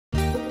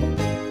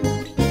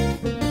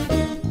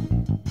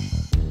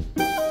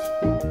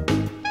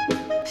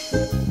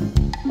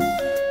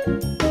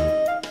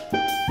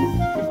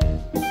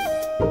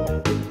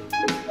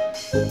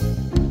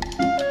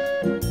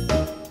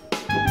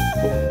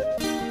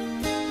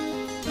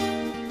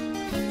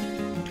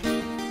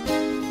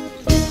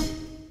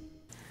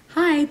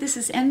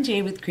this is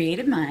MJ with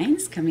Creative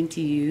Minds coming to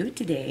you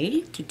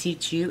today to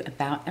teach you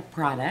about a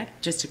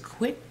product, just a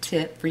quick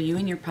tip for you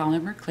and your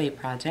polymer clay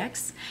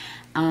projects.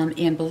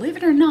 And believe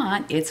it or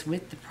not, it's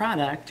with the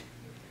product,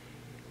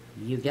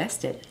 you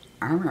guessed it,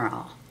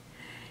 Armorall.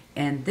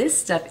 And this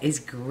stuff is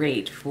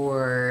great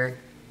for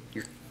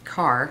your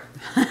car,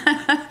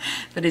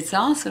 but it's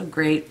also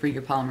great for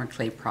your polymer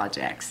clay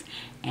projects.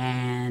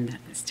 And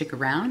stick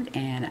around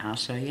and I'll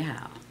show you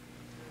how.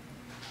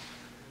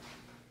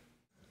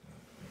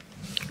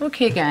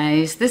 Okay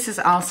guys, this is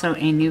also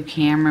a new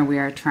camera we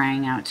are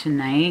trying out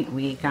tonight.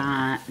 We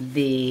got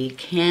the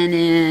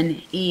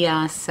Canon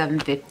EOS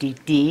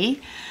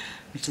 750D,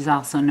 which is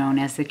also known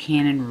as the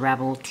Canon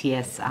Rebel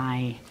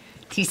T6i.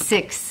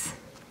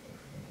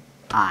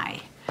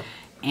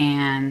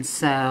 And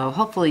so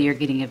hopefully you're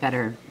getting a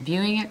better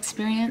viewing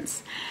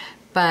experience.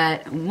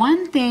 But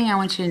one thing I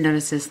want you to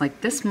notice is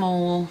like this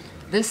mold,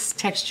 this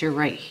texture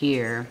right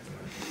here,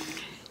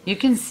 you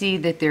can see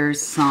that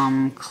there's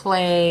some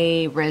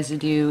clay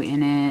residue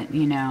in it,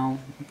 you know,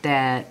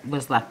 that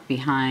was left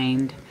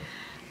behind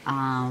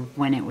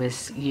when it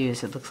was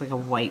used. It looks like a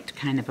white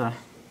kind of a,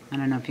 I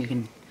don't know if you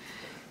can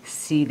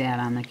see that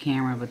on the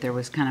camera, but there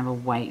was kind of a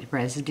white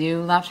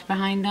residue left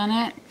behind on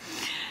it.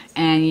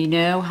 And you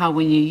know how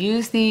when you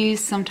use these,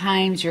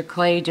 sometimes your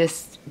clay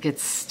just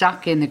gets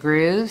stuck in the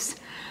grooves?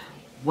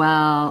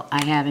 Well,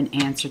 I have an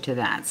answer to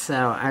that.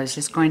 So I was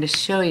just going to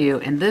show you,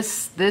 and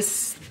this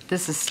is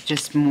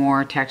just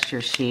more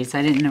texture sheets.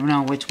 I didn't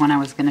know which one I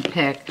was going to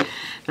pick, but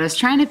I was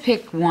trying to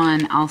pick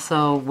one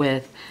also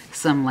with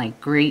some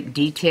like great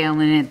detail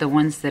in it, the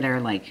ones that are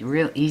like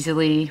real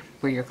easily,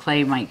 where your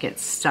clay might get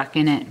stuck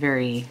in it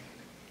very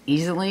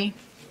easily.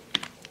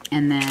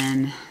 And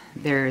then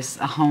there's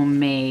a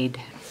homemade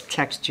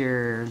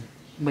texture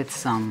with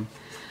some,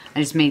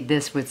 I just made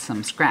this with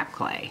some scrap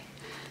clay.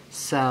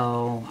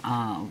 So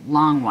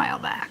long while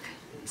back.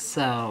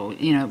 So,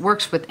 you know, it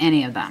works with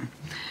any of them.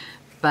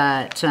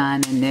 But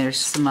and then there's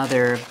some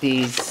other of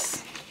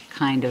these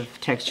kind of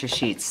texture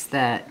sheets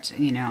that,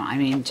 you know, I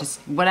mean, just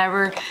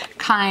whatever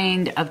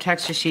kind of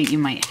texture sheet you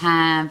might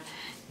have,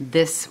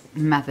 this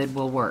method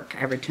will work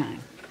every time.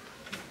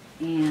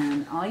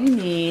 And all you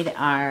need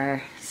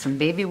are some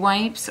baby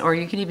wipes, or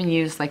you can even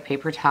use like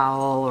paper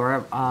towel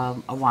or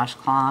a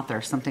washcloth or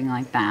something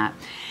like that.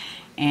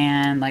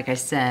 And like I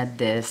said,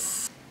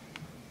 this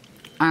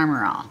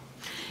Armorall.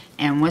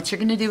 And what you're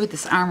going to do with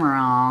this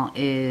Armorall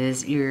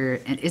is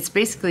it's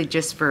basically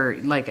just for,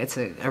 like, it's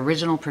an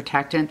original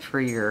protectant for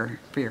your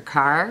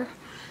car.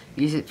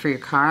 Use it for your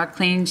car.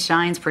 Cleans,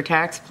 shines,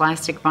 protects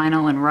plastic,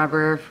 vinyl, and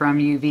rubber from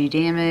UV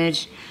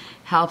damage.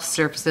 Helps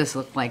surfaces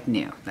look like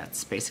new.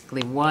 That's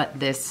basically what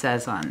this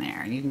says on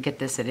there. You can get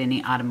this at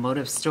any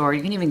automotive store.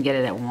 You can even get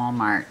it at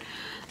Walmart.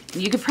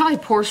 You could probably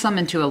pour some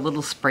into a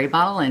little spray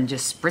bottle and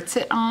just spritz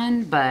it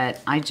on, but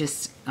I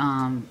just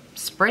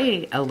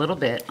spray a little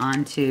bit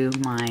onto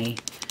my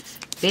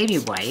baby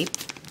wipe,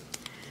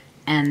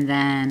 and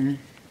then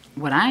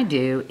what I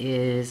do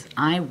is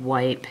I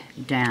wipe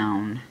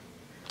down.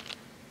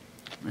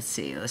 Let's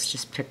see, let's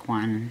just pick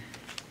one.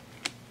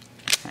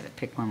 Try to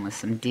pick one with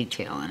some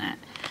detail in it.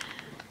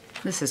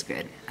 This is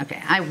good.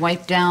 Okay, I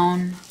wipe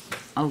down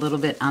a little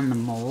bit on the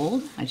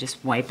mold. I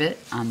just wipe it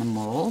on the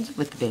mold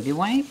with the baby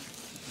wipe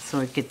so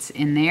it gets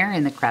in there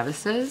in the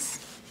crevices.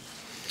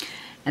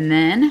 And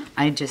then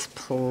I just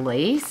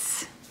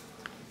place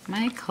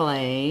my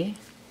clay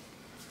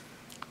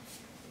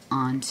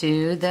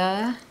onto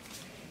the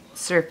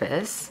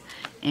surface,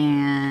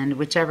 and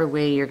whichever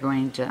way you're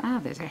going to,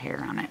 oh, there's a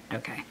hair on it,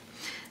 okay.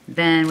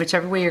 Then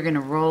whichever way you're going to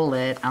roll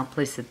it, I'll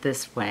place it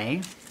this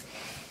way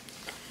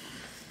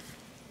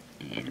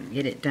and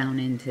get it down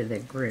into the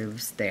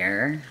grooves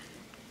there,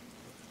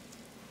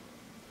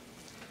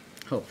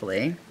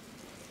 hopefully.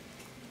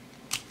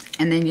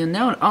 And then you'll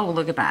note, oh,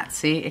 look at that.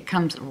 See, it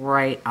comes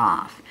right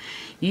off.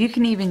 You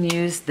can even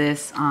use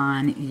this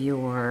on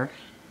your,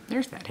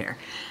 there's that hair.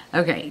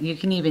 Okay, you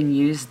can even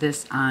use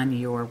this on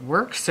your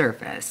work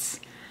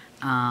surface.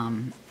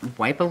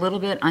 Wipe a little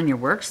bit on your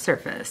work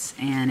surface,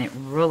 and it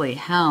really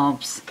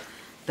helps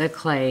the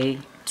clay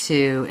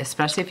to,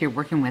 especially if you're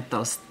working with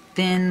those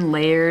thin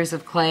layers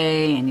of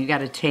clay and you got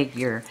to take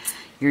your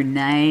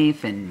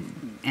knife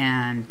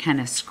and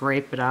kind of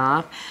scrape it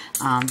off.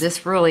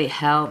 This really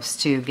helps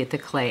to get the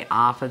clay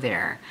off of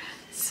there.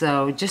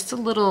 So just a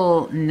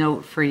little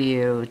note for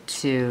you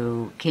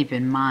to keep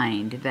in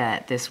mind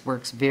that this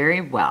works very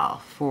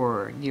well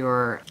for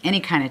your any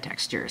kind of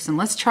textures. And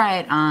let's try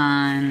it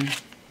on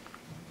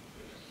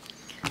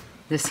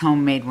this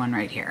homemade one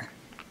right here.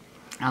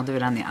 I'll do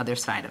it on the other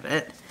side of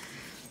it.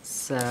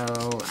 So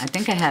I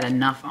think I had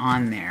enough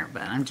on there,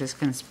 but I'm just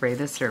going to spray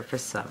the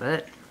surface of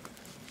it.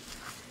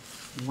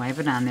 Wipe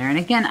it on there, and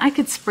again, I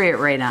could spray it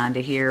right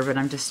onto here, but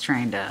I'm just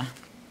trying to,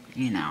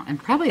 you know,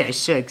 and probably I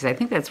should, because I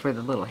think that's where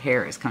the little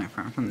hair is coming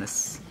from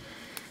this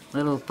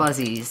little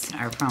fuzzies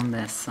are from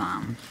this.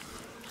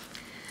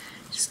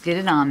 Just get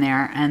it on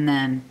there, and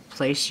then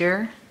place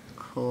your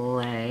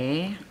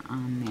clay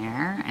on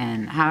there,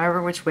 and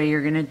however which way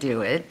you're going to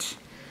do it.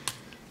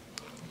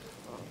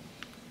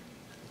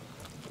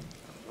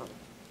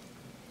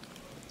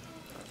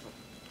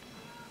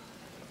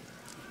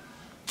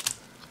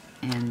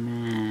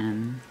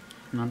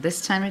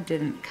 this time it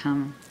didn't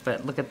come,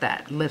 but look at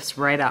that, lifts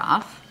right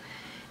off.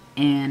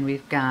 And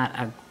we've got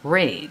a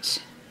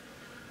great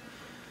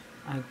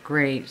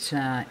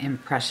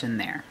impression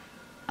there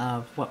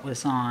of what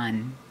was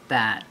on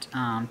that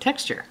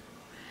texture.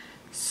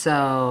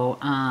 So,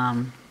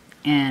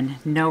 and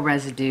no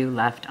residue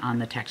left on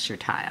the texture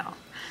tile.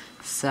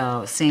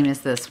 So same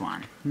as this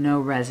one, no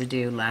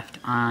residue left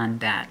on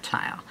that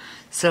tile.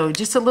 So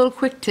just a little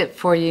quick tip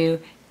for you.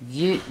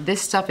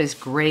 This stuff is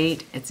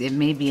great. It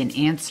may be an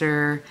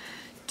answer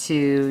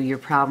to your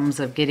problems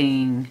of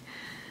getting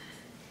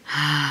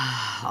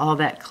all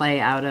that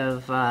clay out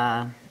of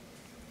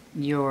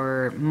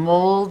your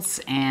molds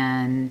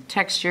and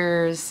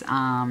textures.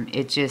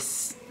 It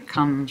just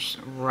comes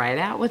right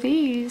out with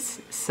ease.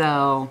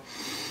 So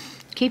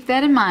keep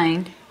that in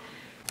mind.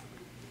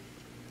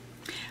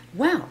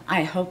 Well,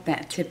 I hope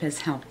that tip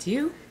has helped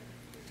you.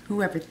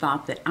 Whoever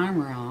thought that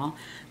Armorall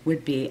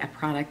would be a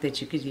product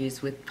that you could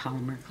use with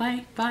polymer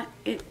clay, but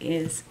it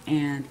is,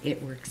 and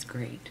it works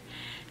great.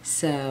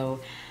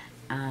 So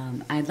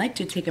I'd like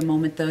to take a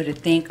moment though to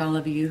thank all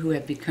of you who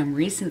have become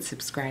recent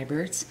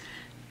subscribers.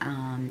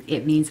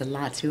 It means a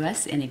lot to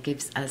us, and it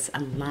gives us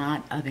a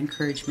lot of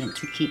encouragement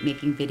to keep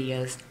making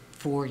videos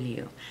for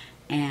you.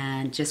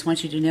 And just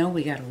want you to know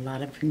we got a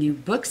lot of new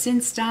books in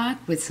stock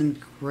with some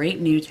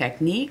great new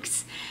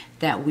techniques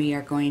that we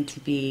are going to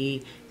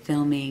be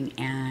filming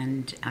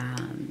and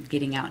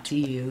getting out to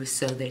you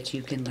so that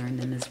you can learn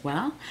them as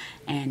well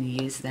and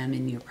use them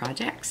in your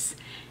projects.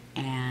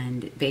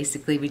 And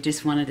basically we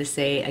just wanted to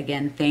say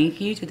again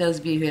thank you to those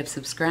of you who have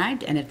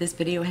subscribed, and if this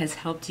video has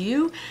helped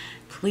you,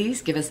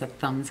 please give us a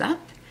thumbs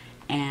up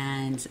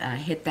and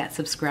hit that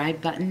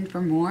subscribe button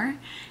for more.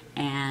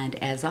 And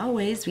as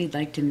always, we'd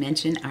like to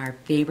mention our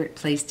favorite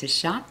place to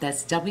shop.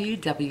 That's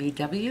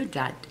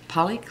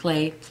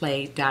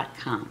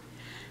www.polyclayplay.com.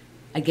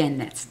 Again,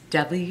 that's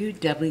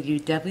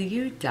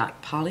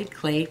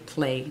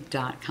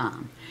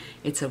www.polyclayplay.com.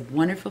 It's a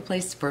wonderful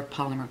place for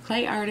polymer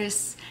clay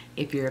artists.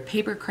 If you're a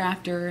paper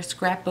crafter,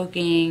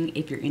 scrapbooking,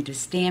 if you're into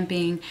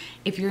stamping,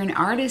 if you're an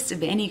artist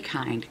of any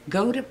kind,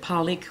 go to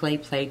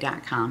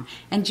polyclayplay.com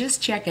and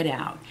just check it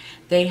out.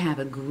 They have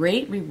a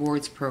great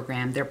rewards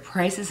program. Their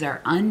prices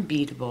are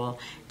unbeatable.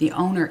 The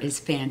owner is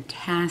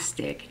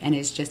fantastic and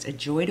is just a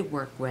joy to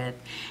work with,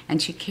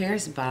 and she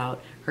cares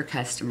about her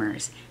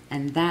customers,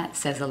 and that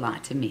says a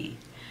lot to me.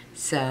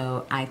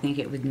 So I think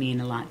it would mean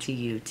a lot to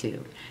you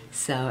too.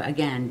 So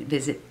again,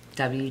 visit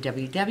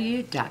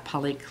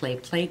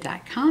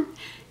www.polyclayplay.com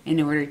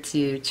in order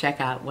to check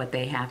out what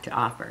they have to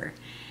offer.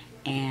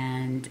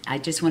 And I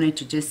just wanted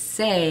to just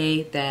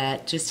say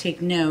that, just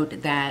take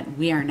note that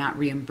we are not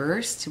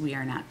reimbursed, we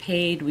are not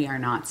paid, we are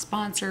not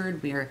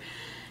sponsored, we are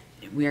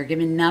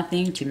given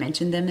nothing to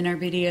mention them in our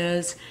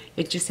videos.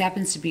 It just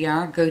happens to be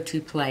our go-to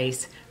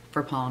place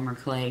for polymer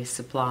clay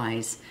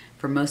supplies,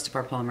 for most of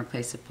our polymer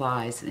clay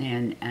supplies,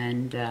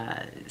 and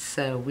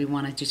so we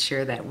wanted to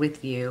share that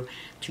with you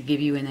to give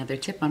you another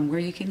tip on where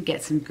you can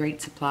get some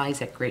great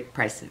supplies at great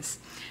prices.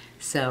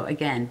 So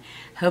again,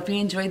 hope you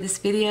enjoyed this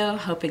video.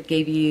 Hope it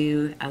gave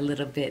you a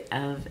little bit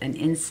of an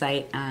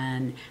insight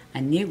on a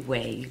new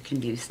way you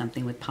can do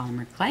something with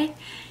polymer clay,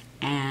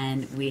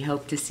 and we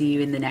hope to see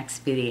you in the next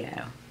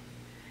video.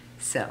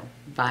 So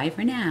bye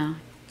for now.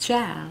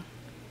 Ciao.